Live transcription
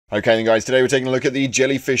Okay then guys, today we're taking a look at the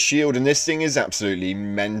Jellyfish shield, and this thing is absolutely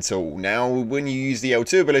mental. Now, when you use the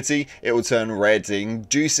L2 ability, it will turn red,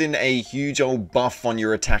 inducing a huge old buff on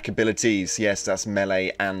your attack abilities. Yes, that's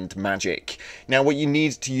melee and magic. Now, what you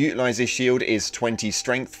need to utilize this shield is 20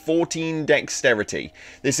 strength, 14 dexterity.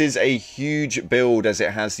 This is a huge build as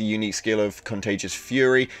it has the unique skill of Contagious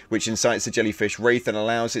Fury, which incites the Jellyfish Wraith and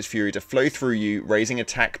allows its fury to flow through you, raising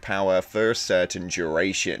attack power for a certain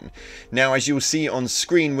duration. Now, as you'll see on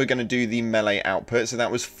screen, we're going to do the melee output. So that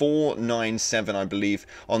was 497, I believe,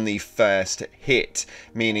 on the first hit,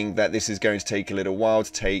 meaning that this is going to take a little while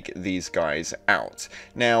to take these guys out.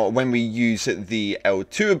 Now, when we use the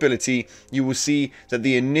L2 ability, you will see that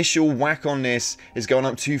the initial whack on this is going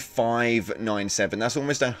up to 597. That's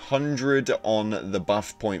almost 100 on the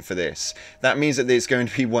buff point for this. That means that it's going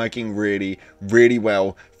to be working really, really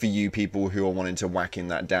well for you people who are wanting to whack in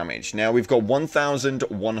that damage. Now, we've got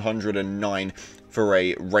 1109 for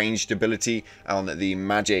a ranged ability on the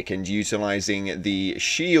magic, and utilizing the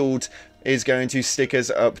shield is going to stick us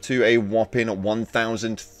up to a whopping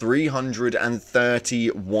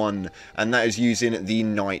 1331, and that is using the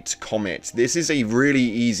Night Comet. This is a really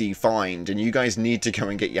easy find, and you guys need to go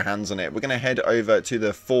and get your hands on it. We're going to head over to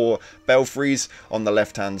the 4 belfries on the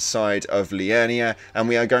left hand side of Liurnia, and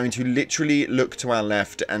we are going to literally look to our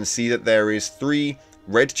left and see that there is 3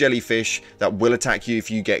 red jellyfish that will attack you if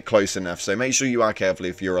you get close enough, so make sure you are careful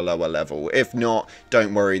if you're a lower level. If not,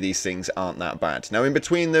 don't worry, these things aren't that bad. Now, in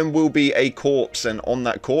between them will be a corpse, and on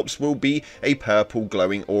that corpse will be a purple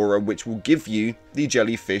glowing aura, which will give you the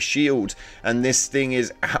Jellyfish shield. And this thing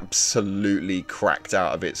is absolutely cracked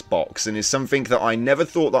out of its box, and is something that I never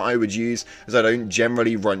thought that I would use, as I don't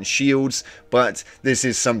generally run shields, but this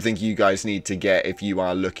is something you guys need to get if you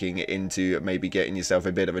are looking into maybe getting yourself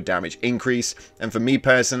a bit of a damage increase. And for me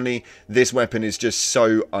personally, this weapon is just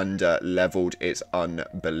so under leveled, it's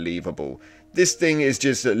unbelievable. This thing is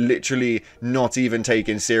just literally not even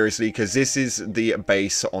taken seriously, because this is the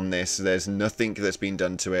base on this. There's nothing that's been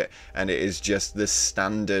done to it, and it is just the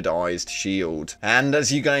standardized shield. And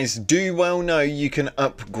as you guys do well know, you can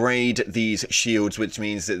upgrade these shields, which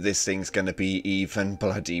means that this thing's going to be even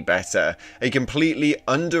bloody better. A completely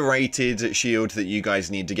underrated shield that you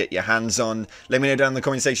guys need to get your hands on. Let me know down in the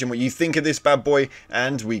comment section what you think of this bad boy,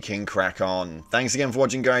 and we can crack on. Thanks again for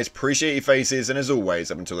watching, guys. Appreciate your faces, and as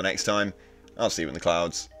always, up until the next time, I'll see you in the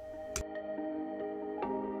clouds.